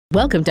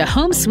Welcome to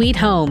Home Sweet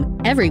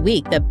Home. Every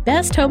week, the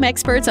best home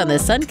experts on the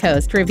Sun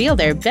Coast reveal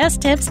their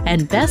best tips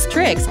and best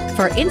tricks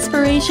for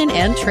inspiration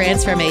and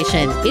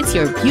transformation. It's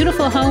your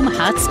beautiful home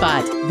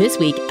hotspot. This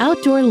week,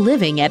 outdoor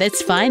living at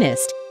its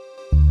finest.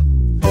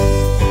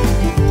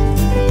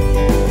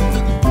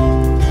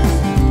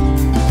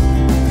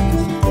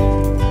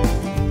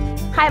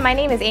 Hi, my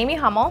name is Amy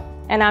Hummel.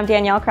 And I'm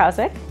Danielle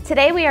Krawczyk.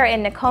 Today we are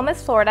in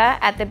Nokomis, Florida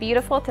at the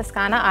beautiful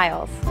Toscana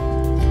Isles.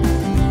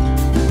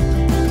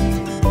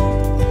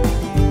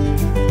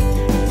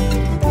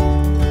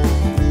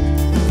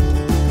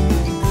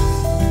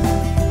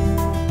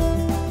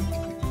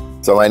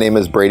 So my name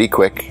is Brady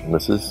Quick, and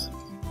this is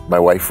my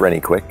wife, Rennie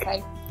Quick.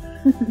 Hi.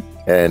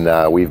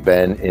 And we've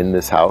been in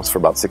this house for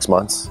about 6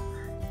 months.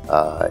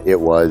 It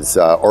was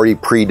already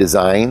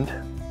pre-designed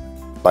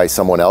by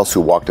someone else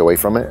who walked away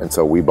from it, and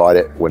so we bought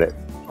it when it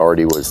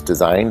already was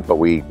designed, but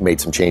we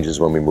made some changes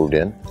when we moved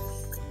in.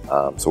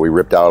 So we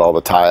ripped out all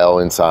the tile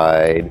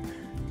inside,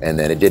 and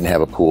then it didn't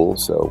have a pool,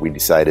 so we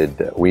decided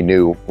that we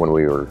knew when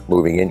we were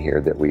moving in here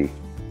that we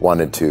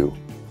wanted to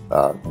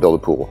build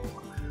a pool.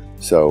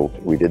 So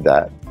we did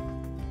that.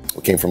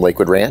 We came from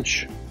Lakewood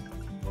Ranch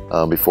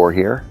before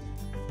here,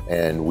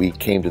 and we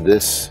came to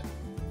this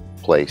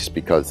place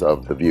because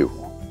of the view,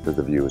 because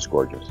the view is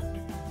gorgeous.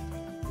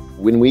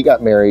 When we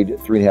got married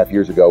 3.5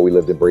 years ago, we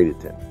lived in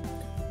Bradenton,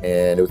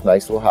 and it was a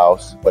nice little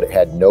house, but it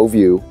had no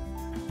view.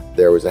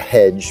 There was a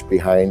hedge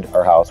behind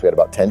our house. We had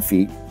about 10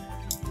 feet.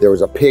 There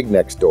was a pig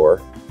next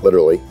door,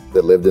 literally,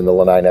 that lived in the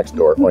lanai next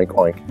door, oink,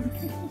 oink.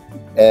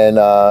 And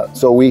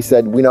so we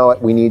said, you know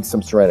what, we need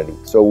some serenity.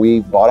 So we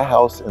bought a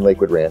house in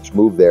Lakewood Ranch,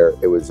 moved there.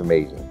 It was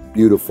amazing.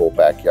 Beautiful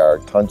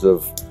backyard, tons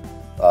of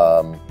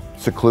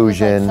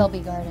seclusion. It was like Selby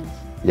Gardens.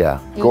 Yeah,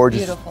 It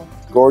gorgeous, was beautiful.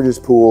 gorgeous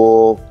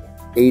pool,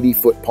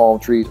 80-foot palm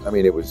trees. I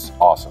mean, it was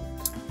awesome.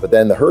 But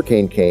then the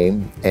hurricane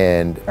came,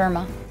 and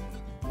Irma.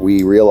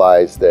 we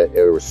realized that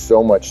there was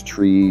so much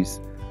trees,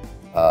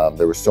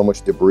 there was so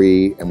much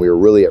debris, and we were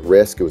really at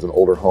risk. It was an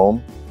older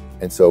home.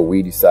 And so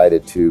we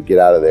decided to get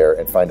out of there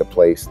and find a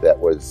place that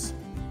was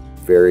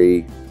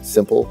very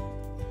simple,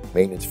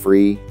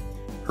 maintenance-free,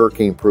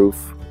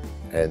 hurricane-proof.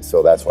 And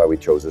so that's why we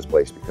chose this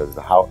place, because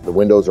the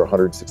windows are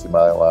 160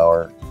 mile an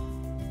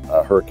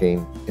hour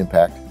hurricane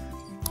impact.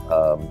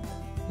 None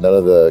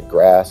of the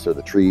grass or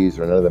the trees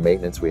or none of the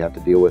maintenance we have to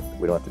deal with,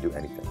 we don't have to do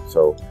anything.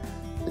 So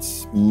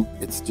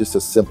it's just a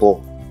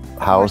simple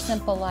house. More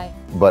simple life.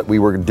 But we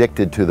were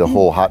addicted to the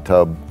whole hot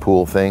tub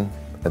pool thing.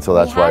 And so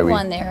that's why we had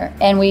one there,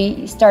 and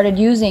we started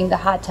using the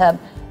hot tub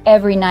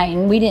every night,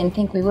 and we didn't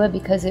think we would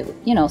because it,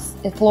 you know,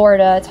 it's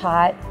Florida, it's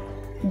hot.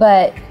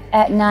 But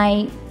at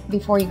night,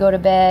 before you go to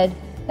bed,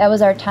 that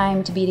was our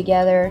time to be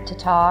together, to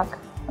talk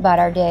about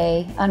our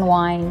day,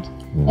 unwind.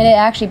 And it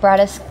actually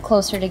brought us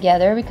closer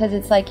together because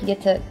it's like you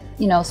get to,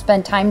 you know,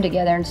 spend time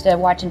together instead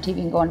of watching TV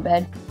and going to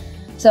bed.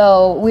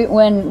 So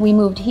when we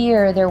moved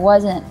here, there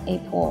wasn't a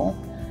pool.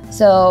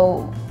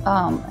 So,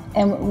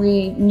 and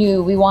we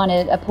knew we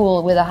wanted a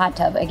pool with a hot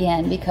tub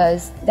again,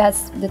 because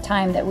that's the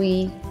time that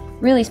we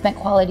really spent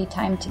quality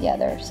time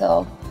together.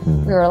 So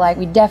we were like,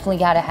 we definitely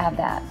got to have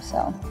that.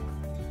 So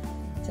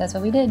that's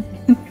what we did.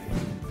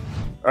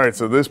 All right,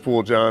 so this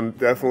pool, John,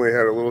 definitely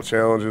had a little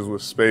challenges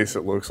with space,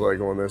 it looks like,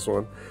 on this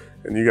one.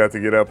 And you got to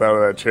get up out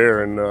of that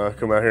chair and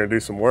come out here and do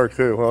some work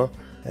too, huh?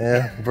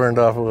 Yeah, burned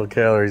off a little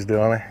calories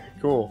doing it.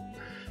 Cool.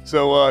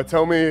 So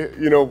tell me,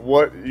 you know,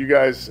 what you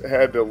guys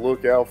had to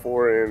look out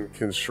for in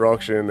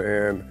construction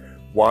and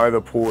why the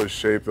pool is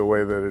shaped the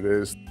way that it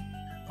is.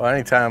 Well,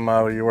 anytime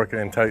you're working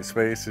in tight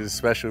spaces,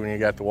 especially when you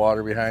got the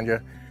water behind you,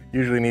 you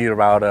usually need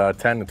about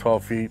 10 to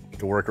 12 feet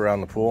to work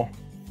around the pool.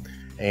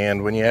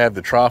 And when you have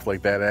the trough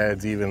like that, it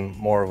adds even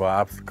more of an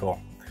obstacle.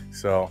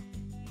 So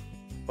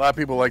a lot of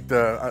people like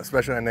to,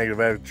 especially on negative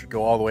edge,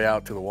 go all the way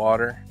out to the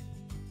water.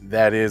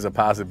 That is a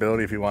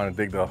possibility if you want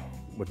to dig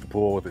with the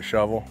pool with a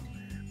shovel.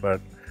 But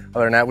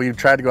other than that, we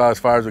tried to go out as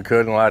far as we could,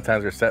 and a lot of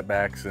times there's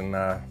setbacks and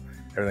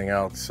everything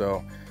else.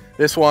 So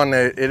this one,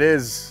 it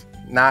is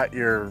not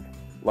your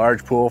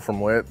large pool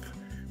from width,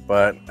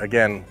 but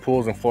again,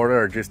 pools in Florida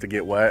are just to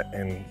get wet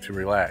and to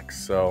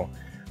relax. So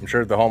I'm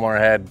sure if the homeowner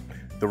had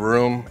the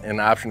room and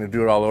the option to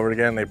do it all over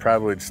again, they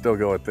probably would still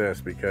go with this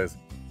because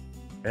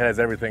it has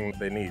everything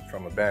they need,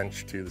 from a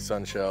bench to the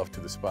sun shelf to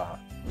the spa.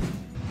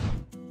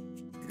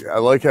 I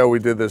like how we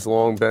did this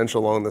long bench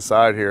along the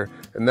side here,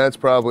 and that's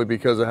probably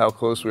because of how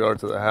close we are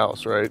to the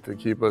house, right? To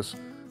give us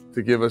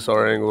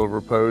our angle of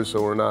repose so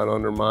we're not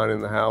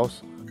undermining the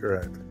house.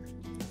 Correct.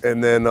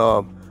 And then,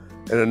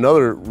 and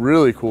another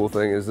really cool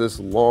thing is this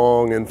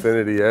long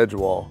infinity edge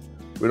wall.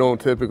 We don't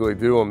typically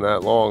do them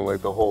that long,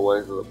 like the whole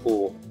length of the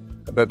pool.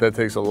 I bet that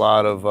takes a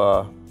lot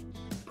of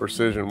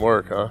precision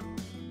work, huh?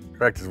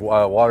 Correct, is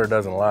water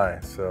doesn't lie,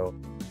 so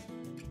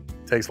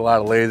it takes a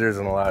lot of lasers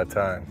and a lot of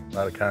time, a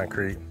lot of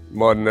concrete.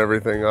 Mudding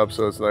everything up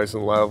so it's nice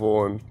and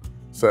level and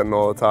setting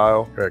all the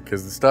tile. Correct,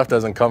 because the stuff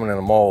doesn't come in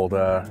a mold.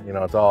 You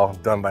know, it's all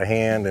done by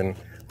hand, and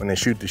when they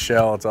shoot the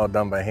shell, it's all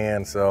done by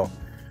hand. So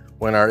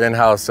when our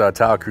in-house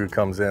tile crew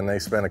comes in, they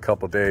spend a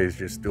couple days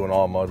just doing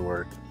all mud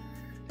work.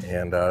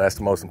 And that's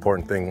the most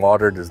important thing.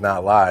 Water does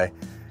not lie,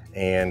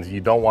 and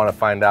you don't want to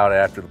find out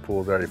after the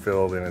pool's already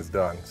filled and it's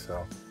done.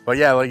 So, but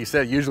yeah, like you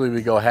said, usually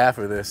we go half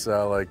of this,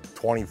 like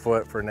 20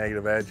 foot for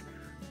negative edge.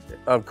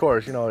 Of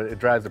course, you know, it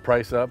drives the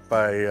price up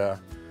by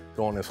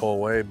going this whole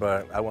way,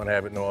 but I wouldn't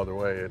have it no other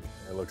way. It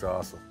looks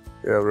awesome.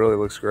 Yeah, it really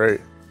looks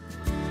great.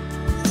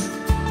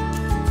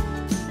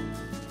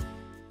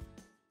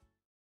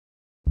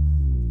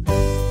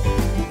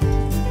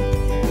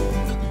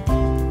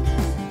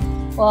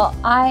 Well,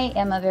 I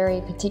am a very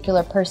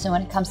particular person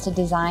when it comes to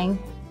design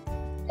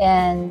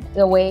and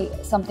the way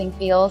something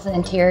feels, the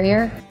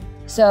interior.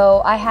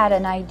 So I had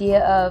an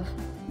idea of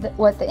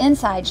what the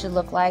inside should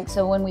look like.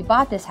 So when we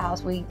bought this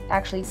house, we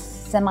actually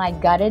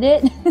semi-gutted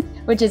it,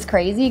 which is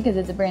crazy because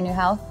it's a brand new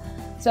house.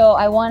 So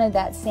I wanted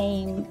that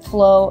same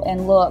flow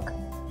and look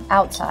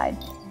outside.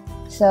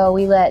 So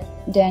we let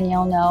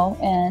Danielle know,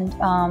 and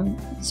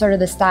sort of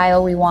the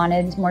style we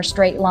wanted, more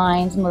straight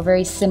lines, more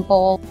very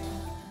simple.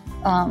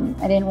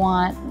 I didn't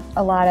want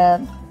a lot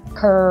of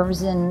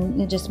curves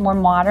and just more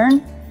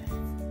modern.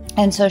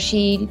 And so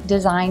she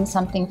designed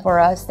something for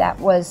us that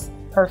was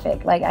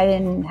perfect. Like, I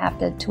didn't have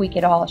to tweak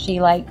it all. She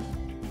like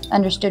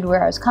understood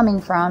where I was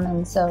coming from,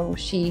 and so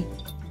she,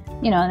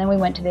 you know, and then we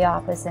went to the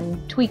office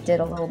and tweaked it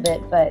a little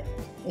bit, but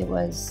it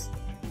was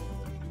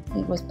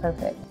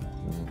perfect.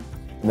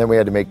 And then we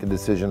had to make the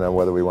decision on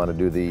whether we want to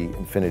do the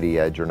infinity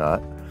edge or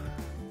not.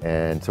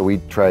 And so we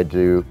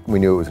knew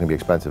it was going to be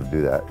expensive to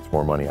do that. It's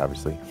more money,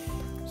 obviously.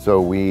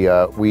 So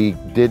we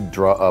did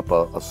draw up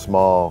a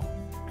small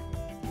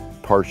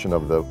portion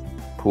of the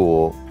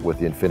pool with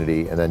the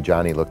infinity, and then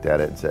Johnny looked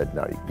at it and said,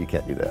 no, you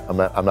can't do that. I'm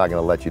not going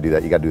to let you do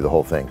that. You got to do the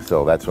whole thing.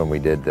 So that's when we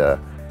did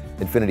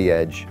infinity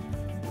edge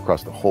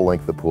across the whole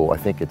length of the pool. I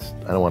think it's,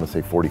 I don't want to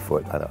say 40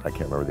 foot. I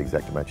can't remember the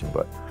exact dimension,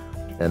 but,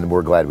 and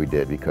we're glad we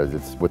did because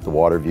it's with the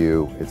water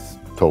view. It's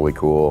totally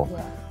cool.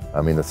 Yeah.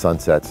 I mean, the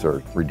sunsets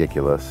are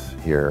ridiculous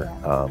here.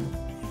 Yeah.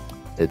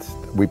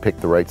 We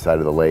picked the right side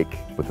of the lake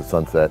with the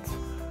sunsets,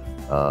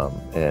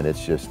 and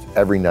it's just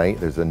every night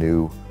there's a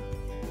new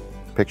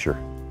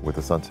picture with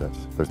the sunsets.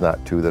 There's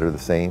not two that are the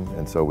same,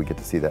 and so we get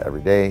to see that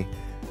every day.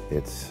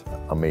 It's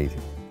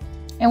amazing.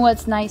 And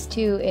what's nice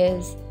too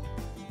is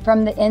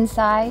from the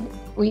inside,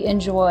 we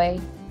enjoy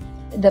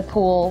the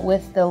pool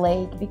with the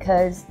lake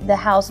because the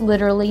house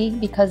literally,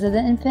 because of the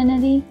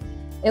infinity,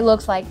 it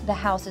looks like the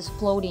house is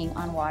floating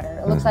on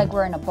water. It looks like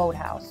we're in a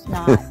boathouse,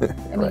 not,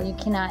 I mean, you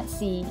cannot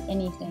see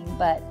anything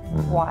but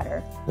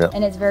water. Yep.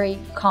 And it's very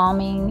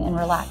calming and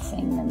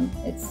relaxing, and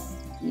it's,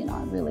 you know,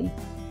 I really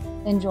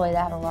enjoy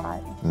that a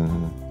lot.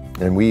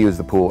 And we use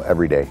the pool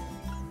every day.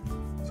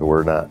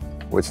 So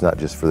it's not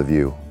just for the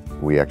view.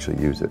 We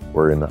actually use it.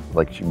 We're in the,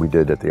 like we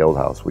did at the old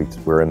house.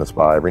 We're in the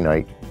spa every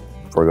night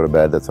before we go to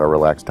bed. That's our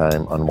relaxed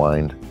time,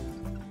 unwind,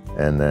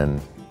 and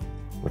then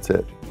that's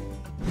it.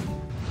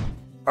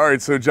 All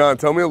right, so John,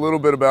 tell me a little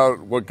bit about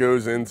what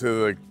goes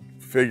into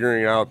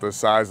figuring out the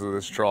size of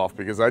this trough,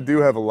 because I do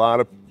have a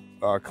lot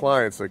of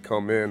clients that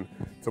come in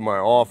to my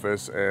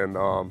office, and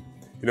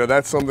you know,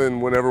 that's something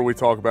whenever we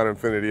talk about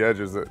infinity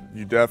edges that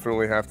you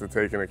definitely have to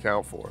take an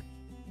account for.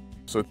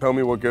 So tell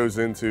me what goes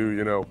into,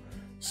 you know,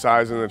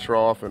 sizing the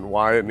trough and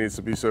why it needs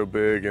to be so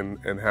big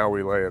and how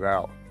we lay it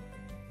out.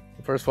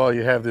 First of all,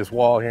 you have this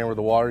wall here where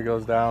the water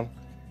goes down.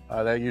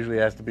 That usually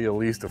has to be at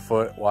least 1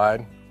 foot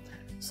wide.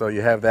 So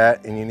you have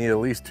that, and you need at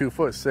least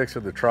 2'6"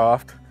 of the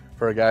trough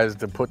for guys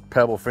to put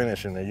pebble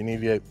finish in there. You need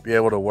to be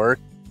able to work.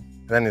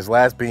 And then his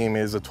last beam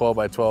is a 12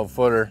 by 12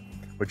 footer,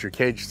 which your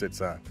cage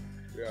sits on.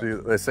 Yeah.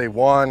 So let's say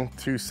 1,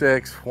 2,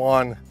 6,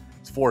 1,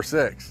 it's 4,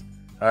 6.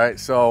 All right,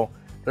 so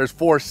there's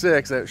 4,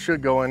 6 that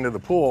should go into the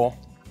pool,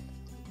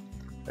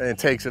 and it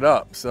takes it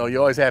up. So you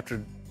always have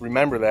to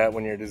remember that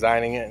when you're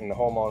designing it in the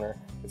homeowner.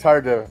 It's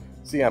hard to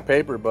see on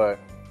paper, but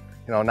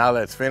you know, now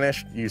that it's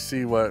finished, you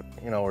see what,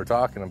 you know, we're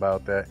talking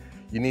about, that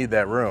you need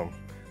that room.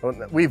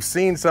 We've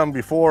seen some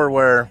before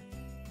where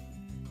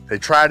they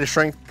try to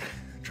shrink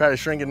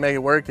and make it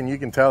work, and you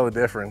can tell the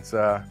difference.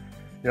 You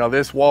know,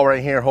 this wall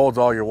right here holds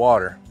all your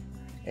water.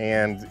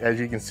 And as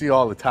you can see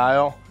all the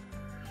tile,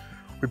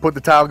 we put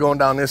the tile going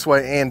down this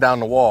way and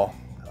down the wall.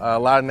 A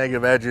lot of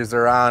negative edges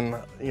are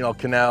on, you know,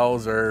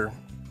 canals or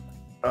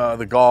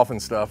the Gulf and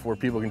stuff where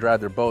people can drive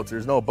their boats.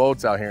 There's no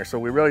boats out here, so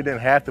we really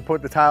didn't have to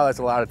put the tile. That's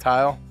a lot of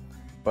tile,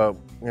 but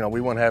you know,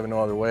 we wouldn't have it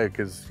no other way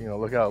because, you know,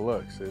 look how it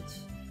looks.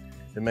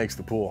 It makes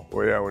the pool.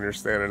 Well, yeah, when you're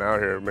standing out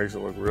here, it makes it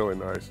look really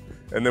nice.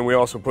 And then we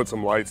also put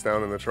some lights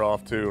down in the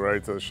trough too,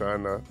 right, to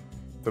shine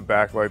to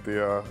backlight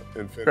the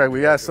infinity. Right,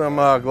 we got some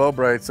glow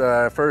brights.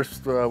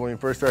 First, when we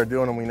first started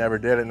doing them, we never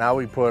did it. Now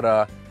we put,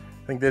 I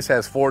think this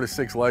has 4 to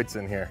 6 lights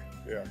in here.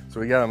 Yeah. So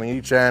we got them in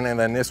each end and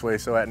then this way.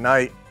 So at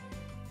night,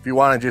 if you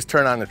want to just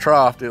turn on the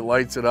trough, it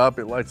lights it up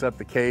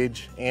the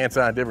cage, and it's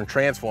on a different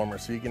transformer.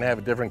 So you can have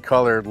a different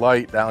colored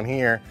light down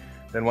here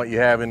than what you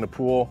have in the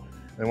pool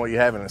and what you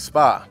have in a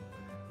spa.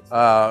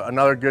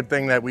 Another good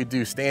thing that we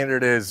do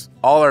standard is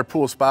all our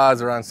pool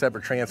spas are on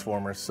separate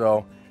transformers.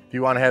 So if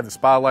you want to have the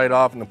spa light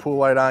off and the pool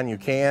light on, you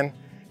can.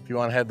 If you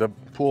want to have the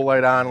pool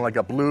light on like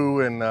a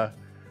blue and the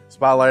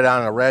spa light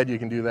on a red, you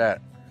can do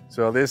that.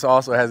 So this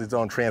also has its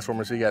own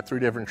transformer. So you got 3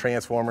 different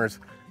transformers.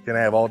 You can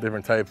have all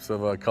different types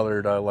of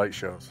colored light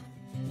shows.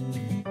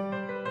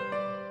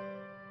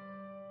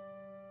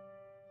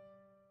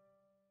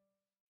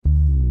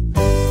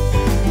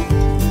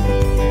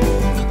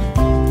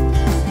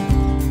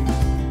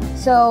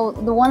 So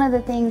one of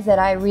the things that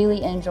I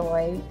really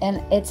enjoy,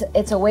 and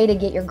it's a way to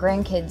get your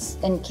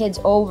grandkids and kids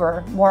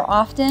over more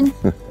often,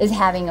 is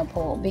having a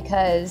pool,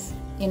 because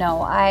you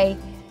know I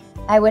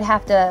would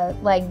have to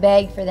like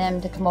beg for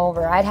them to come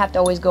over. I'd have to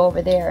always go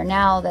over there.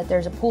 Now that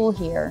there's a pool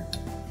here,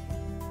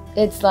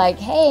 it's like,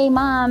 hey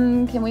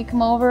Mom, can we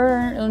come over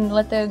and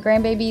let the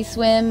grandbaby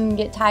swim and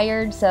get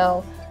tired?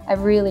 So I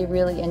really,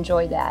 really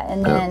enjoy that.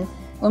 And then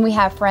when we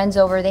have friends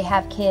over, they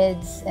have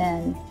kids,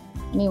 and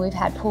I mean, we've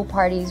had pool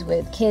parties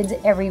with kids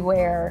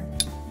everywhere,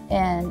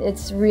 and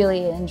it's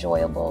really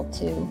enjoyable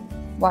to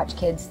watch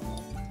kids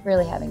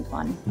really having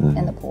fun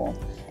in the pool.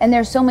 And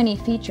there's so many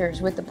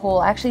features with the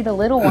pool. Actually, the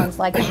little ones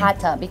like the hot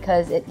tub,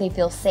 because they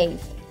feel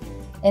safe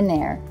in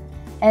there.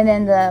 And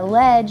then the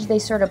ledge, they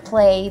sort of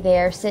play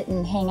there, sit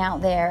and hang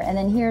out there. And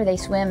then here they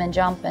swim and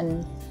jump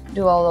and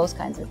do all those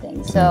kinds of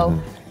things.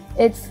 So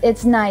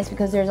it's nice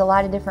because there's a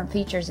lot of different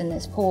features in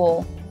this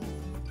pool.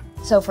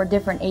 So for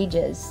different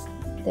ages,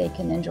 they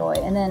can enjoy.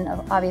 And then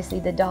obviously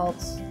the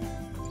adults,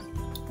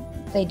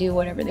 they do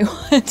whatever they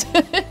want.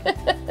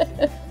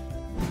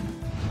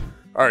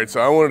 All right,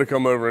 so I wanted to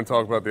come over and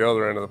talk about the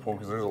other end of the pool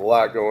because there's a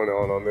lot going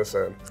on this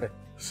end.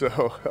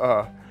 So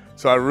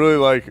I really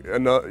like a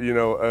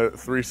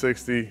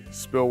 360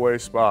 spillway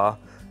spa,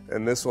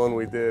 and this one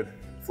we did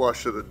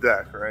flush to the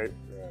deck, right?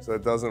 Yeah. So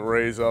it doesn't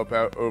raise up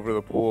out over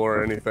the pool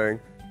or anything.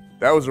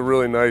 That was a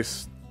really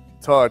nice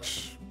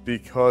touch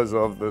because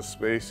of the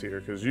space here,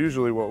 because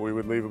usually what we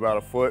would leave about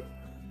a foot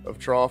of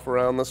trough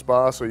around the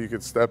spa so you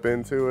could step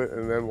into it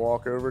and then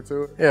walk over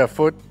to it. Yeah, a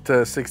foot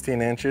to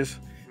 16 inches.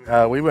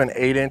 We went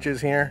 8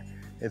 inches here.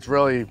 It's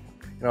really,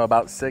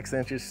 about 6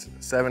 inches,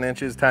 7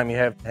 inches time you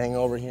have to hang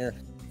over here.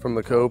 From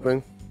the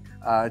coping?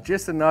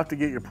 Just enough to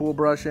get your pool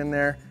brush in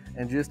there,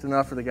 and just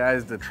enough for the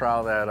guys to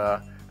trowel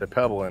that the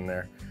pebble in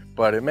there.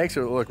 But it makes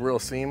it look real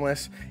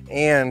seamless.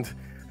 And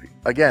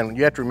again,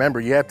 you have to remember,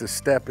 you have to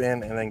step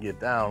in and then get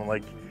down.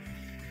 Like,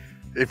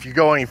 if you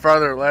go any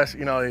farther or less,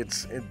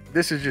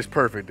 this is just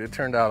perfect. It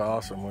turned out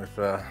awesome with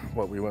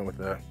what we went with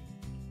that.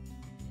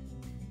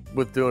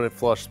 With doing it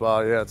flush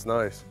spa, yeah, it's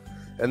nice.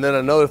 And then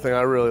another thing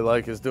I really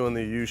like is doing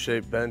the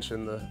U-shaped bench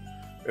in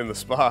the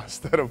spa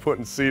instead of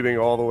putting seating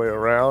all the way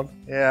around.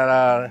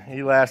 Yeah,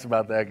 he laughs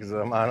about that because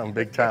I'm on them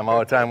big time all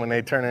the time. When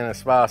they turn in a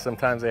spa,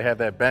 sometimes they have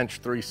that bench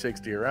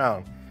 360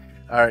 around.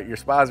 All right, your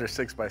spas are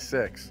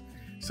 6x6.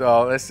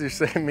 So let's just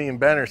say me and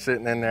Ben are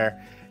sitting in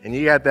there, and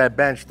you got that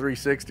bench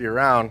 360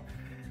 around.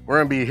 We're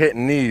gonna be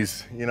hitting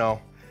knees,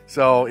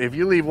 So if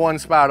you leave one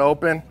spot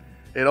open,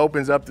 it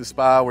opens up the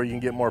spa where you can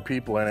get more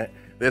people in it.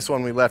 This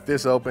one, we left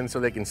this open so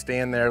they can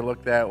stand there,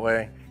 look that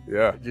way.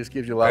 Yeah. It just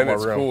gives you a lot more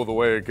room. And it's cool the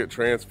way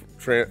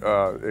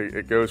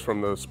it goes from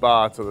the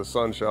spa to the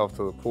sun shelf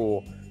to the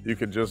pool. You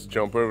could just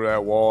jump over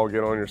that wall,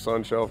 get on your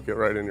sun shelf, get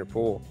right in your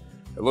pool.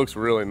 It looks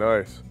really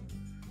nice.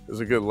 It's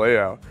a good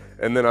layout.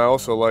 And then I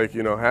also like,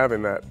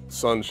 having that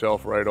sun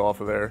shelf right off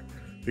of there,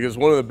 because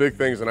one of the big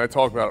things, and I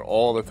talk about it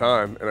all the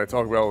time, and I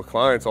talk about it with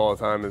clients all the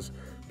time, is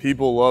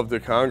people love to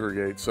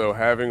congregate. So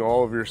having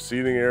all of your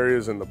seating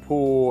areas in the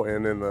pool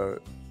and in the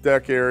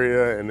deck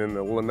area and in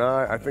the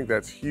lanai, I think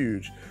that's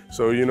huge.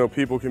 So,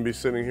 people can be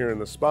sitting here in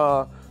the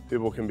spa,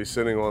 people can be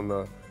sitting on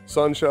the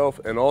sun shelf,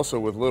 and also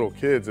with little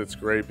kids, it's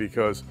great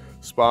because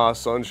spa,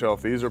 sun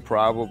shelf, these are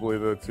probably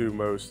the 2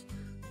 most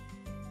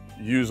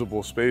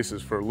usable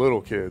spaces for little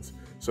kids.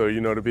 So,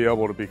 to be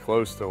able to be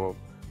close to them,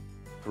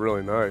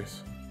 really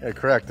nice. Yeah,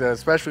 correct.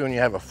 Especially when you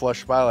have a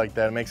flush spa like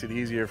that, it makes it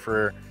easier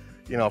for,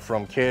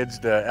 from kids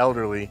to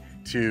elderly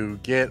to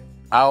get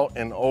out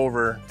and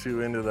over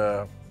to into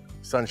the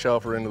sun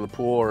shelf or into the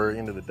pool or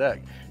into the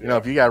deck.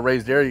 If you got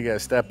raised area, you got to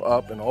step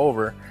up and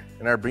over,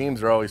 and our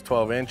beams are always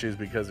 12 inches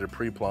because they're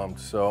pre-plumbed.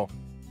 So,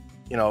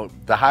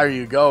 the higher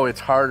you go, it's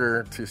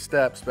harder to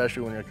step,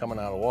 especially when you're coming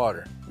out of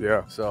water.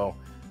 Yeah. So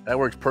that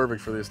works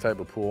perfect for this type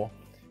of pool.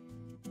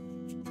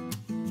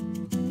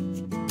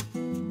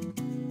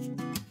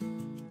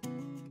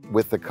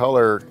 With the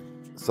color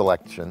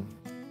selection,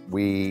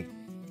 we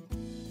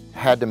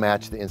had to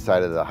match the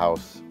inside of the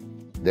house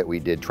that we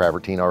did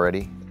travertine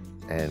already.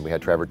 And we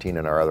had travertine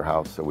in our other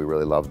house, so we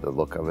really loved the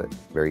look of it.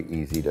 Very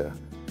easy to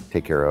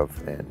take care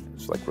of, and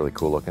it's like really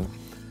cool looking.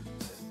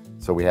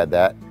 So we had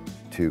that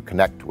to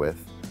connect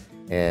with.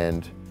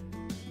 And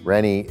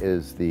Rennie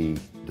is the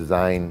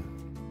design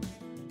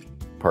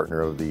partner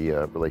of the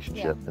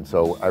relationship. Yeah. And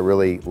so I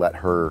really let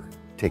her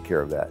take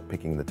care of that,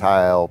 picking the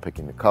tile,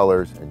 picking the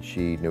colors, and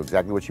she knew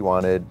exactly what she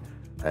wanted,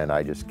 and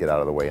I just get out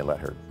of the way and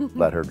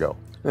let her go.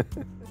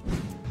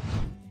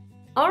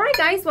 All right,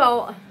 guys,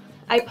 well,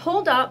 I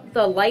pulled up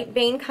the light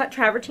vein cut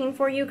travertine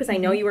for you because I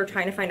know you were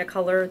trying to find a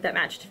color that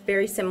matched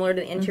very similar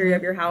to the interior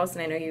of your house,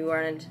 and I know you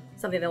wanted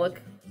something that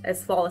looked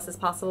as flawless as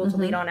possible to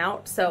lead on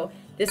out. So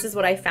this is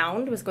what I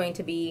found was going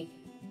to be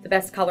the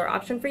best color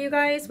option for you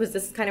guys? Was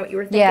this kind of what you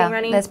were thinking,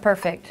 Rennie? Yeah, that's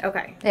perfect.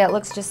 Okay. Yeah, it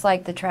looks just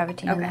like the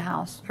travertine in the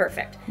house.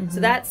 Perfect. So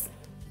that's,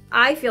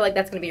 I feel like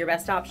that's going to be your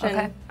best option.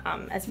 Okay.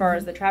 As far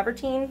as the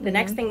travertine, the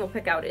next thing we'll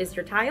pick out is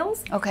your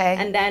tiles. Okay.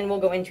 And then we'll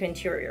go into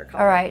interior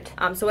color. All right.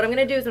 So what I'm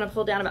going to do is I'm going to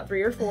pull down about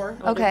 3 or 4.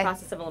 And we'll do a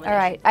process of elimination. All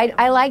right.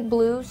 I like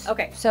blues.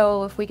 Okay.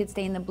 So if we could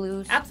stay in the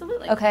blues.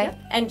 Absolutely. Okay. Yep.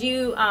 And do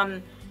you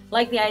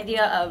like the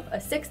idea of a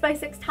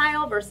 6x6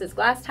 tile versus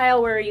glass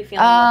tile? Where are you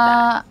feeling with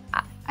that?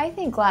 I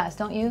think glass,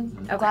 don't you?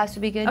 Okay. Glass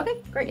would be good.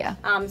 Okay, great. Yeah.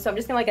 So I'm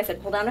just gonna, like I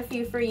said, pull down a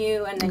few for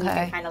you, and then you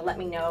can kind of let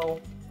me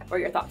know where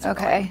your thoughts are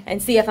going,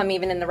 and see if I'm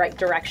even in the right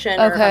direction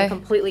or if I'm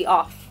completely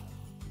off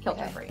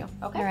kilter for you.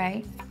 Okay. All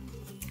right.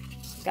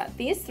 Got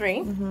these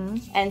 3,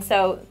 and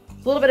so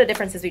a little bit of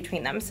differences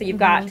between them. So you've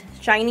got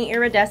shiny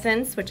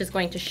iridescence, which is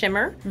going to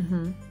shimmer.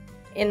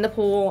 In the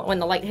pool, when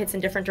the light hits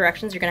in different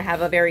directions, you're going to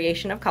have a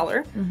variation of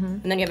color.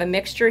 And then you have a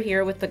mixture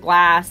here with the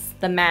glass,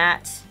 the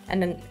matte,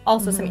 and then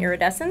also some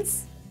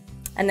iridescence.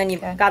 And then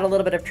you've got a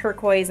little bit of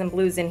turquoise and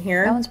blues in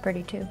here. That one's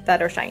pretty too. That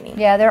are shiny.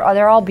 Yeah,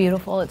 they're all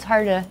beautiful. It's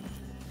hard to.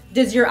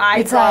 Does your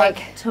eye draw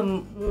to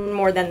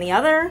more than the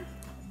other?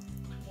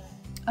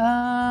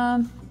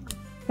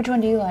 Which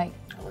one do you like?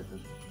 I like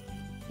this.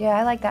 Yeah,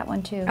 I like that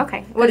one too.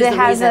 Okay. What is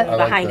the reason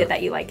behind it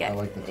that you like it? I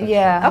like the texture.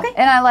 Yeah. Okay.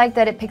 And I like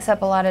that it picks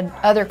up a lot of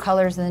other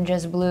colors than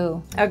just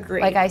blue.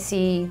 Agreed. Like I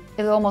see,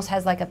 it almost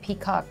has like a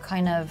peacock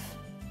kind of.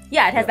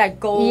 Yeah, it has that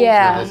gold.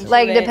 Yeah, to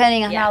like it.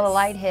 depending on how the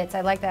light hits.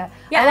 I like that.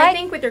 Yeah, I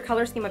think with your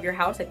color scheme of your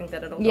house, I think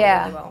that it'll go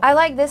really well. I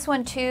like this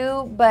one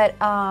too, but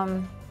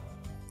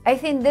I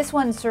think this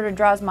one sort of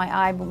draws my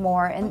eye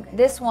more, and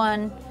this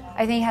one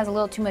I think has a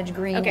little too much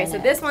green. Okay, in so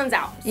it. this one's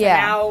out. So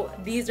now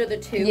these are the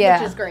 2,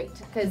 which is great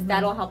because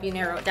that'll help you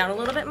narrow it down a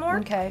little bit more.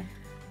 Okay.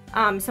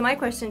 So my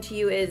question to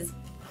you is,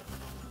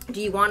 do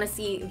you want to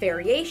see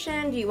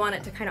variation? Do you want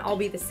it to kind of all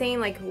be the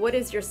same? Like, what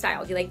is your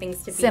style? Do you like things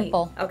to be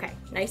simple? Okay,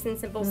 nice and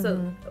simple. So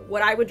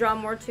what I would draw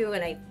more to,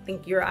 and I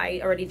think your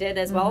eye already did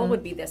as well,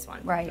 would be this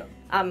one. Right.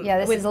 Yeah,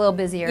 this is a little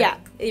busier. Yeah,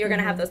 you're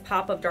going to have those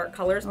pop of dark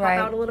colors pop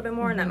out a little bit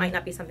more, and that might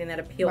not be something that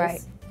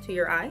appeals to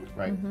your eye.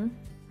 Right.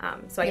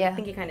 So I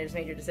think you kind of just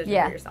made your decision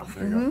for yourself.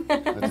 There you go.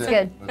 That's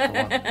good. That's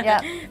the one.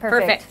 Yeah,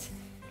 perfect.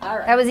 All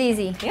right. That was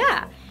easy.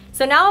 Yeah.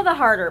 So now the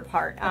harder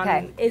part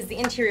Okay. is the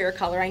interior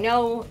color. I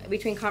know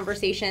between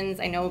conversations,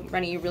 I know,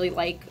 Rennie, you really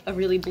like a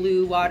really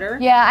blue water.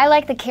 Yeah, I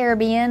like the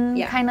Caribbean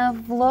kind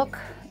of look.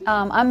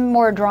 I'm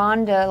more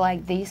drawn to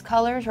like these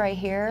colors right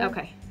here.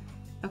 Okay.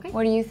 Okay.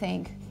 What do you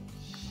think?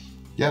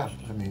 Yeah,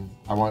 I mean,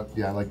 we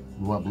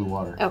want blue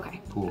water. Okay.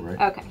 Pool,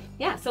 right? Okay.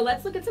 Yeah, so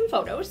let's look at some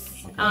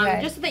photos,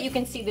 just so that you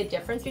can see the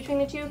difference between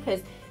the two,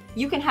 because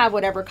you can have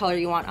whatever color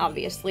you want,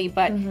 obviously,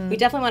 but we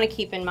definitely want to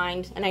keep in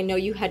mind, and I know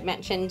you had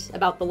mentioned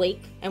about the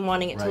lake and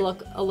wanting it to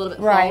look a little bit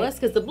flawless,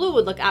 because the blue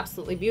would look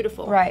absolutely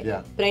beautiful. Right.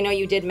 Yeah. But I know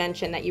you did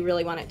mention that you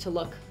really want it to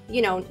look,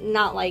 you know,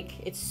 not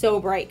like it's so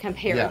bright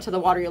compared to the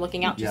water you're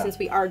looking out to, since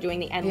we are doing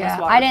the endless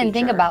water I didn't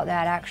think feature. about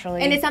that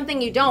actually. And it's something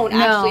you don't.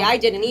 Actually, I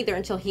didn't either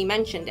until he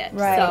mentioned it.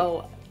 Right.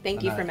 So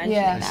thank you for mentioning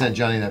I that. sent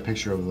Johnny that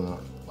picture of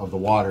the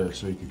water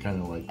so you could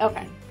kind of like.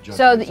 Okay.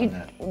 So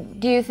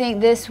do you think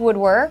this would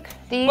work?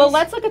 These? Well,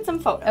 let's look at some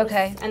photos.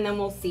 Okay. And then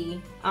we'll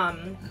see. So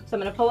I'm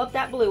going to pull up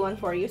that blue one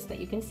for you so that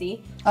you can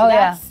see.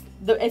 So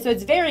so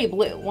it's very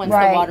blue once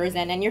the water is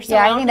in, and your surroundings.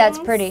 Yeah, I think that's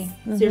pretty.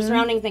 So your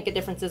surroundings make a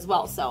difference as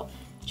well. So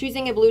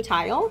choosing a blue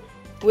tile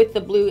with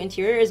the blue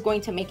interior is going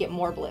to make it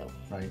more blue.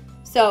 Right.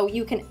 So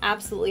you can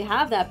absolutely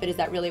have that, but is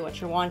that really what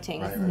you're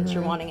wanting? Since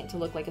you're wanting it to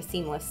look like a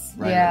seamless.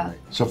 Right.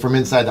 So from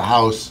inside the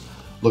house,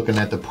 looking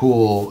at the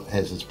pool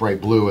as it's bright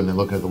blue, and then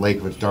looking at the lake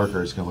if it's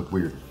darker, it's gonna look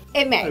weird.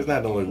 It may. It's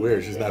not gonna look weird.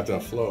 It's just not gonna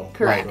flow.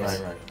 Correct.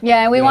 Right.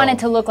 Yeah, we You want know, it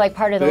to look like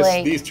part of the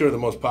lake. These 2 are the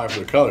most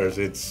popular colors.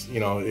 It's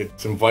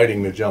it's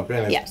inviting to jump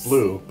in. It's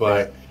blue,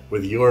 but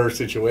with your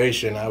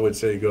situation, I would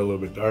say go a little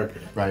bit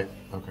darker. Right.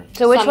 Okay.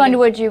 So which one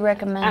would you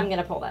recommend? I'm going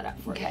to pull that up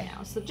for you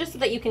now. So just so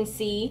that you can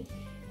see,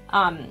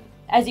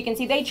 as you can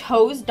see, they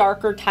chose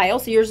darker tile.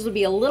 So yours will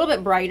be a little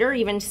bit brighter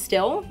even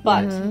still,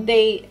 but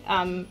they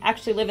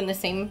actually live in the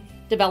same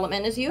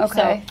development as you.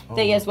 Okay. So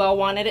they as well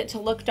wanted it to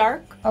look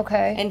dark.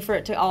 Okay. And for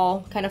it to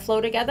all kind of flow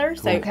together.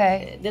 So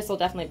this will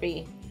definitely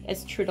be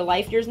as true to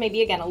life. Yours may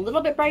be, again, a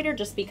little bit brighter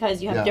just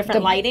because you have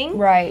different lighting.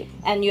 Right.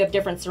 And you have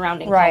different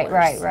surrounding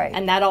colors. Right.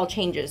 And that all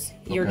changes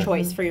your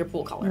choice for your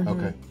pool color.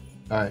 Okay.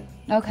 All right.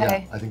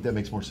 Okay. Yeah, I think that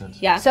makes more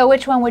sense. Yeah. So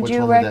which one would Which you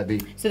one would that be?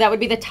 So that would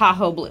be the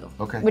Tahoe blue.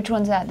 Okay. Which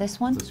one's that? This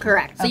one?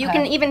 Correct. So you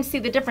can even see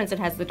the difference. It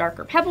has the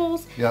darker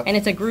pebbles, and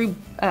it's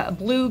a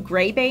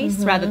blue-gray base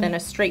rather than a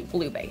straight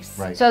blue base.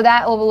 Right. So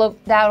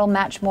that'll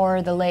match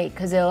more the lake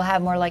because it'll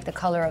have more like the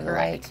color of the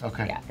lake.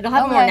 Okay. Yeah, it'll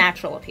have a more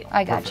natural appeal.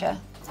 I gotcha.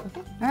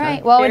 All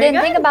right. Well, we Very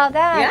didn't think good. about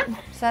that. Yeah.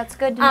 So that's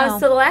good to know.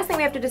 So the last thing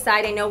we have to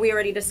decide, I know we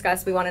already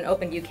discussed we want an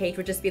open view cage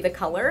would just be the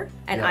color,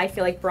 and I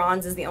feel like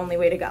bronze is the only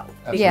way to go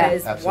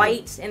because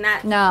white in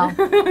that no,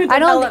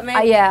 development.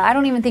 I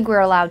don't even think we're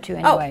allowed to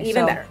anyway. Oh,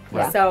 even so, better.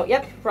 Yeah. So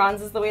yep,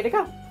 bronze is the way to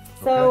go.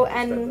 So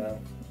and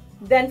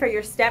then for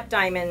your step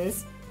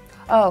diamonds.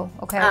 Oh,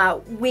 okay.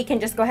 We can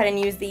just go ahead and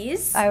use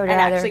these I would and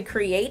rather. actually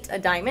create a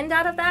diamond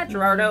out of that.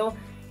 Gerardo,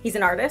 he's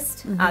an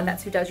artist.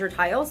 That's who does your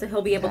tiles. So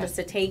he'll be able just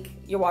to take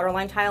your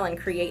waterline tile and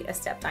create a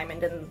step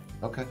diamond in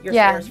your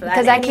Yeah, stairs for that. because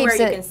And that anywhere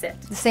keeps you can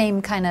sit. the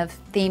same kind of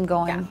theme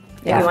going.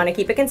 If you want to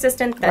keep it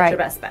consistent, that's your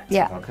best bet.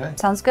 Yeah. Okay.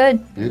 Sounds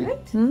good. Beauty.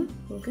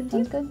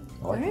 Sounds good.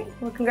 All right.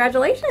 Well,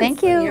 congratulations.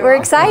 Thank you. We're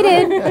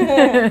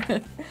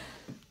excited.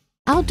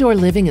 Outdoor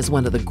living is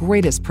one of the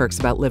greatest perks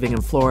about living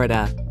in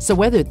Florida. So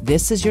whether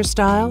this is your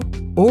style,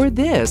 or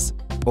this,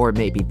 or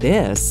maybe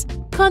this,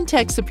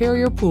 contact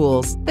Superior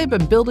Pools. They've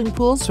been building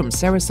pools from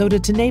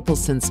Sarasota to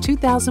Naples since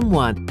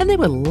 2001, and they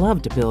would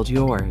love to build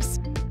yours.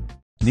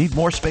 Need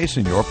more space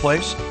in your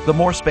place? The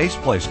More Space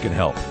Place can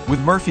help with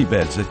Murphy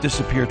beds that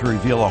disappear to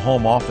reveal a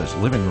home office,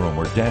 living room,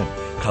 or den.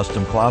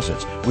 Custom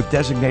closets with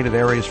designated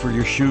areas for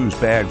your shoes,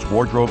 bags,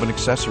 wardrobe, and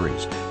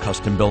accessories.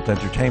 Custom-built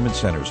entertainment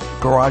centers,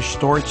 garage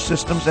storage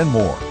systems, and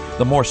more.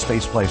 The More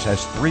Space Place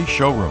has 3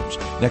 showrooms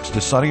next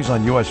to Sonny's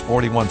on US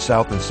 41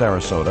 South in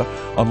Sarasota,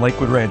 on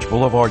Lakewood Ranch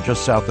Boulevard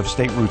just south of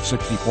State Route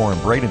 64 in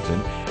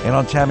Bradenton, and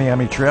on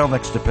Tamiami Trail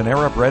next to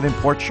Panera Bread in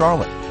Port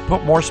Charlotte.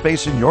 Put more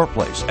space in your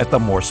place at the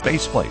More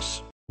Space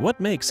Place. What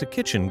makes a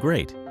kitchen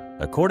great?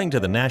 According to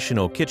the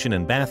National Kitchen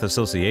and Bath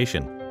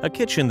Association, a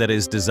kitchen that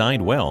is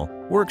designed well,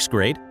 works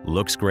great,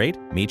 looks great,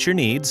 meets your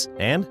needs,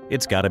 and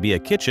it's got to be a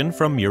kitchen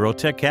from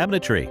Murotech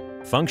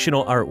Cabinetry.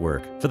 Functional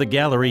artwork for the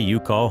gallery you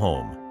call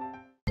home.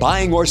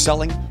 Buying or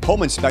selling,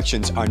 home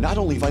inspections are not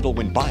only vital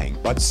when buying,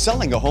 but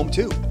selling a home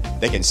too.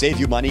 They can save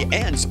you money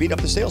and speed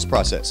up the sales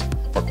process.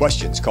 For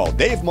questions, call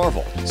Dave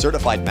Marvel,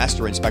 Certified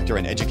Master Inspector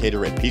and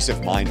Educator at Peace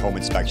of Mind Home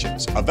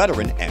Inspections, a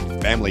veteran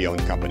and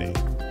family-owned company.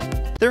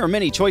 There are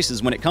many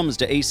choices when it comes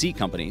to AC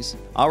companies.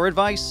 Our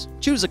advice?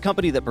 Choose a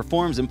company that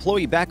performs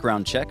employee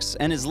background checks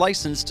and is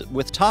licensed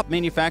with top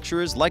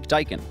manufacturers like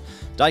Daikin.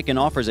 Daikin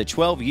offers a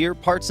 12-year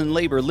parts and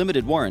labor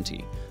limited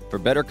warranty. For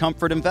better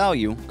comfort and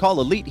value, call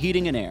Elite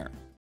Heating and Air.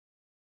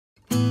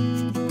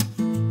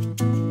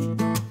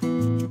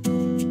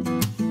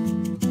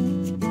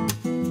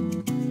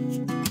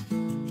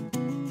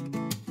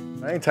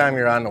 Anytime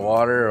you're on the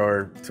water,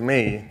 or to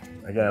me,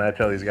 again, I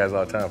tell these guys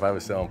all the time, if I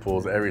was selling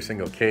pools, every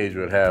single cage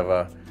would have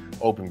a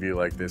open view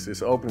like this.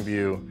 This open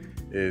view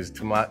is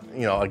to my,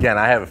 again,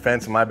 I have a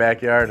fence in my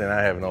backyard and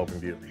I have an open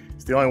view.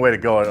 It's the only way to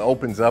go. It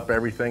opens up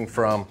everything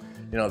from,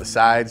 the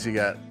sides, you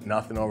got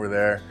nothing over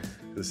there,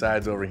 the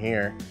sides over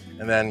here,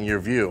 and then your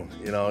view.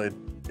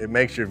 It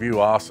makes your view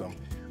awesome.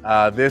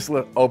 This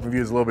open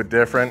view is a little bit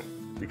different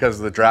because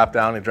of the drop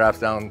down. It drops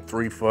down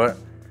 3 foot.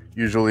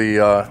 Usually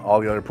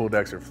all the other pool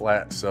decks are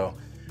flat. So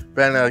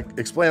Ben,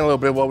 explain a little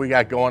bit what we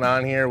got going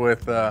on here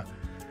with,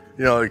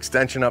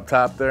 extension up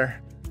top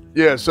there.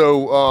 Yeah,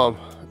 so,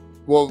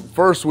 well,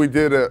 first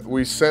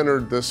we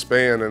centered the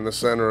span in the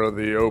center of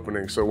the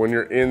opening. So when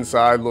you're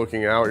inside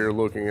looking out, you're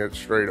looking at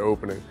straight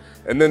opening.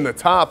 And then the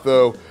top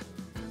though,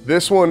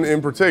 this one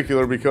in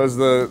particular, because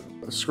the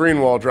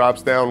screen wall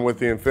drops down with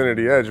the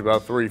infinity edge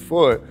about 3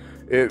 foot,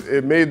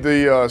 it made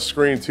the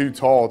screen too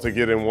tall to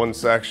get in one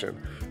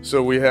section.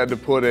 So we had to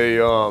put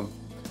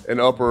an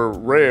upper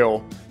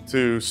rail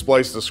to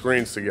splice the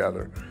screens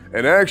together.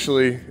 And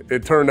actually,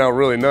 it turned out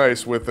really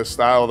nice with the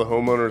style the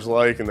homeowners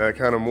like and that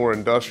kind of more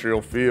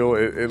industrial feel.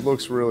 It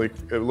looks really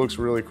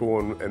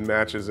cool and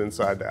matches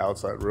inside to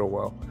outside real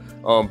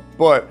well.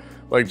 But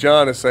like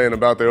John is saying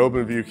about the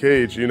open view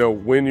cage,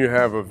 when you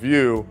have a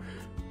view,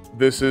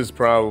 this is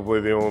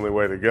probably the only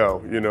way to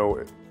go.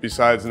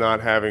 Besides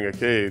not having a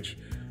cage,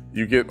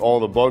 you get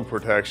all the bug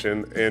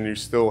protection and you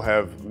still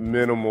have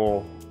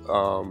minimal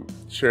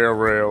chair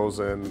rails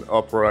and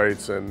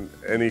uprights and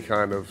any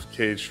kind of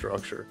cage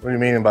structure. What do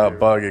you mean about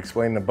bug?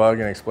 Explain the bug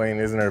and explain,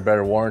 isn't there a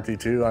better warranty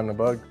too on the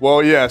bug?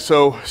 Well, yeah,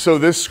 so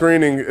this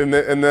screening, and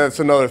that's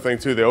another thing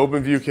too, the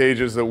open view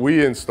cages that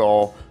we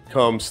install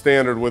come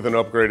standard with an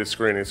upgraded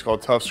screening. It's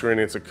called Tough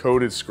Screening. It's a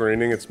coated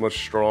screening. It's much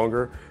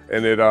stronger,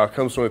 and it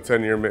comes from a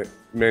 10-year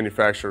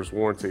manufacturer's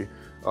warranty.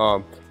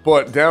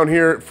 But down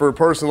here, for a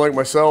person like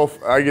myself,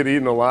 I get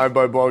eaten alive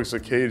by bugs. A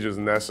cage is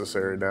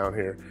necessary down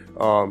here.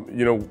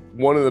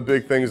 One of the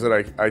big things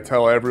that I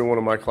tell every one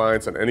of my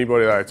clients and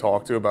anybody that I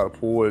talk to about a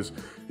pool is,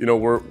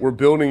 we're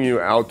building you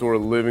outdoor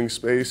living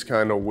space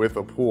kind of with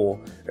a pool.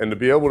 And to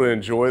be able to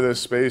enjoy this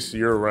space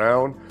year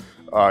round,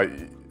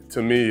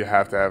 to me, you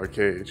have to have a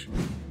cage.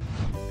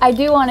 I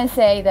do want to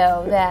say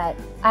though that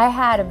I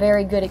had a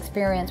very good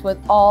experience with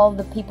all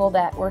the people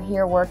that were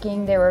here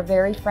working. They were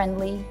very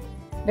friendly,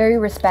 very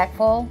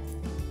respectful.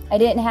 I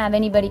didn't have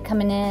anybody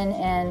coming in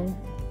and,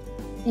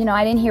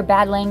 I didn't hear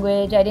bad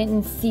language. I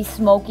didn't see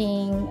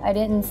smoking. I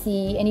didn't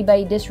see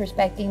anybody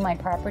disrespecting my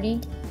property.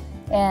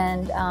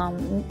 And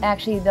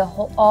actually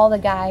all the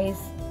guys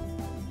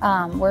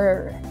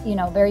were,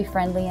 very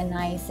friendly and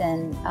nice,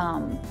 and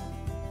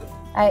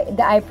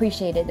I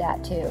appreciated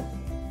that too.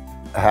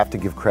 I have to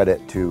give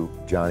credit to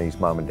Johnny's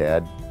mom and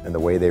dad and the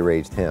way they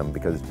raised him,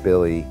 because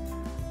Billy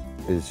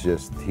is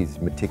he's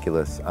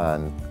meticulous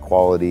on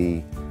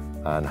quality,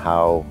 on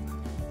how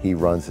he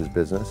runs his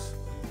business.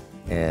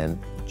 And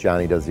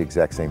Johnny does the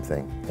exact same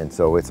thing. And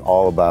so it's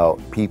all about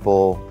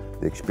people,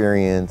 the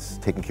experience,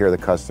 taking care of the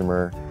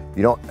customer.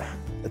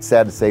 It's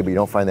sad to say, but you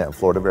don't find that in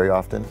Florida very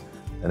often.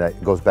 And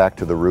that goes back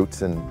to the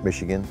roots in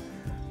Michigan.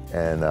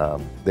 And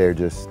they're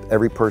just,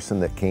 every person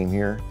that came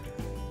here,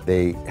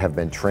 they have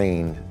been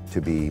trained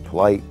to be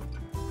polite,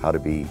 how to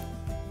be,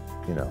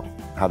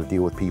 how to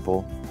deal with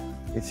people.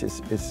 It's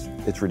just,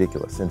 it's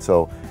ridiculous. And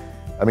so,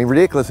 I mean,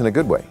 ridiculous in a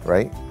good way,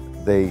 right?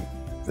 They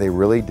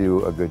really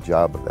do a good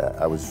job of that.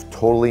 I was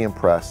totally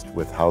impressed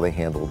with how they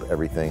handled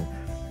everything.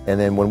 And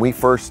then when we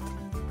first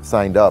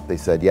signed up, they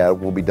said, yeah,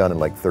 we'll be done in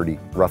like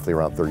roughly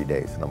around 30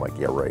 days. And I'm like,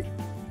 yeah, right.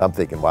 I'm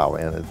thinking, wow,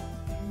 man,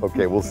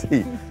 okay, we'll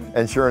see.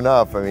 And sure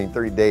enough, I mean,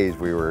 30 days,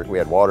 we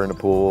had water in the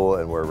pool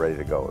and we're ready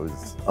to go. It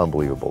was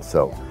unbelievable.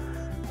 So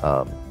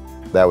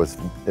it was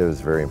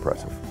very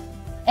impressive.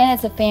 And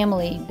it's a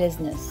family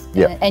business.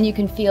 Yeah. And you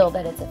can feel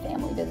that it's a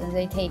family business.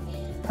 They take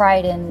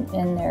pride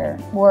in their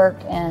work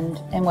and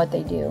what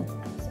they do.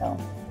 So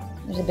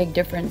there's a big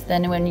difference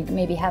than when you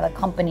maybe have a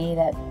company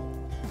that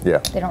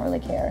they don't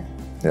really care.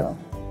 Yeah. So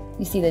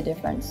you see the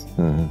difference.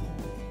 Mm-hmm.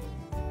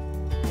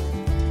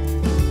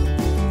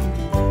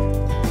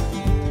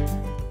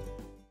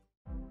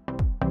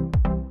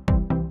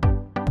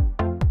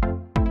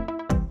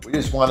 We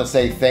just want to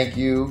say thank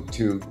you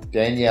to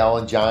Danielle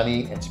and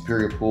Johnny and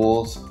Superior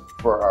Pools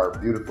for our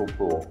beautiful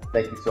pool.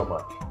 Thank you so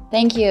much.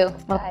 Thank you,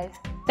 guys.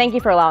 Thank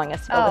you for allowing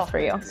us to build this for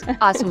you.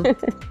 Awesome.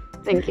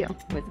 Thank you.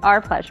 It was our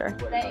pleasure.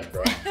 Thanks.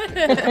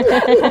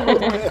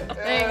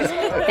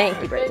 Thank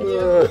you, Brittany.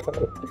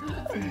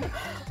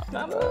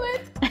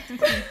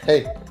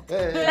 Hey.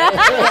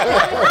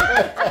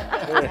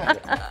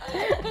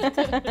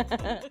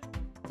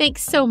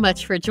 Thanks so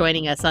much for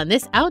joining us on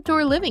this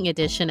outdoor living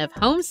edition of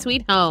Home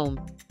Sweet Home.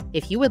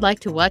 If you would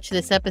like to watch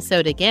this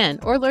episode again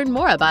or learn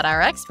more about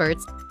our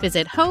experts,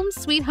 visit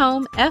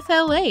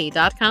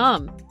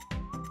homesweethomefla.com.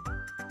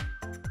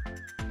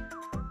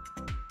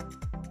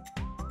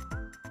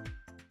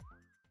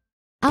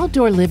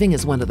 Outdoor living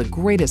is one of the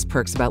greatest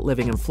perks about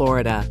living in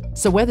Florida.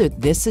 So whether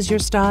this is your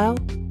style,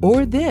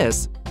 or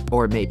this,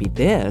 or maybe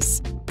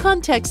this,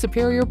 contact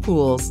Superior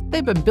Pools.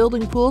 They've been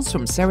building pools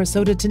from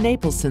Sarasota to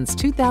Naples since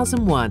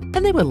 2001,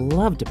 and they would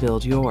love to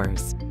build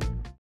yours.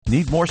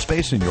 Need more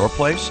space in your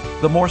place?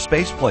 The More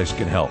Space Place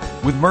can help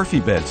with Murphy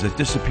beds that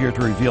disappear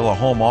to reveal a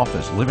home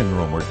office, living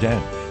room, or den.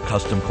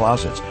 Custom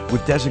closets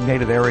with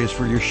designated areas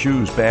for your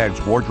shoes,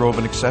 bags, wardrobe,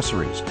 and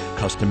accessories.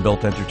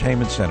 Custom-built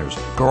entertainment centers,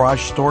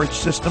 garage storage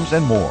systems,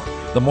 and more.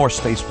 The More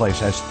Space Place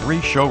has 3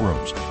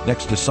 showrooms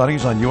next to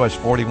Sonny's on US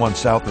 41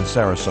 South in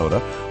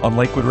Sarasota, on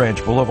Lakewood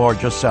Ranch Boulevard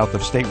just south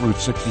of State Route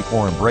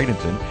 64 in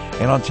Bradenton,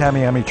 and on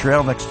Tamiami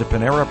Trail next to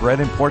Panera Bread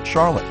in Port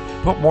Charlotte.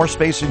 Put more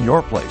space in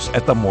your place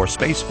at the More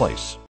Space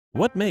Place.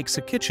 What makes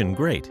a kitchen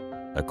great?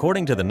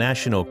 According to the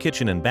National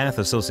Kitchen and Bath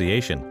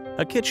Association,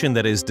 a kitchen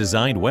that is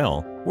designed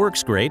well,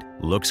 works great,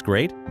 looks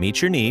great,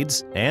 meets your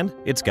needs, and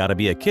it's got to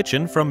be a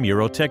kitchen from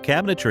Eurotech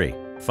Cabinetry.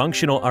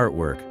 Functional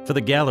artwork for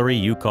the gallery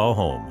you call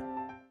home.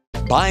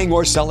 Buying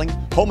or selling,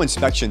 home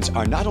inspections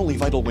are not only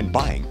vital when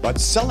buying, but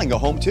selling a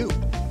home too.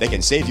 They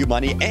can save you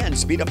money and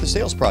speed up the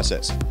sales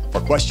process. For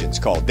questions,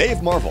 call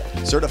Dave Marvel,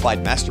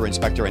 Certified Master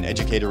Inspector and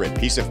Educator in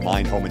Peace of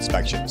Mind Home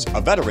Inspections,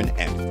 a veteran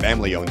and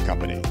family-owned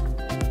company.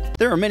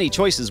 There are many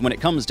choices when it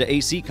comes to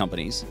AC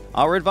companies.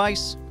 Our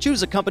advice?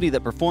 Choose a company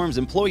that performs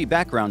employee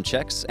background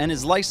checks and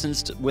is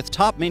licensed with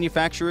top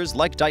manufacturers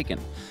like Daikin.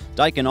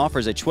 Daikin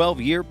offers a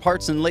 12-year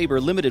parts and labor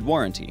limited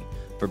warranty.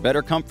 For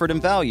better comfort and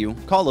value,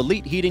 call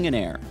Elite Heating and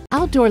Air.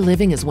 Outdoor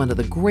living is one of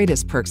the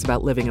greatest perks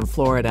about living in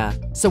Florida.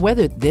 So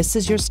whether this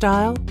is your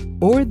style,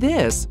 or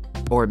this,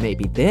 or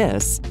maybe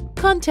this,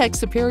 contact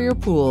Superior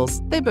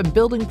Pools. They've been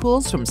building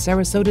pools from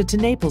Sarasota to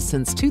Naples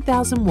since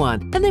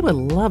 2001, and they would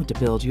love to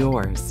build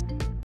yours.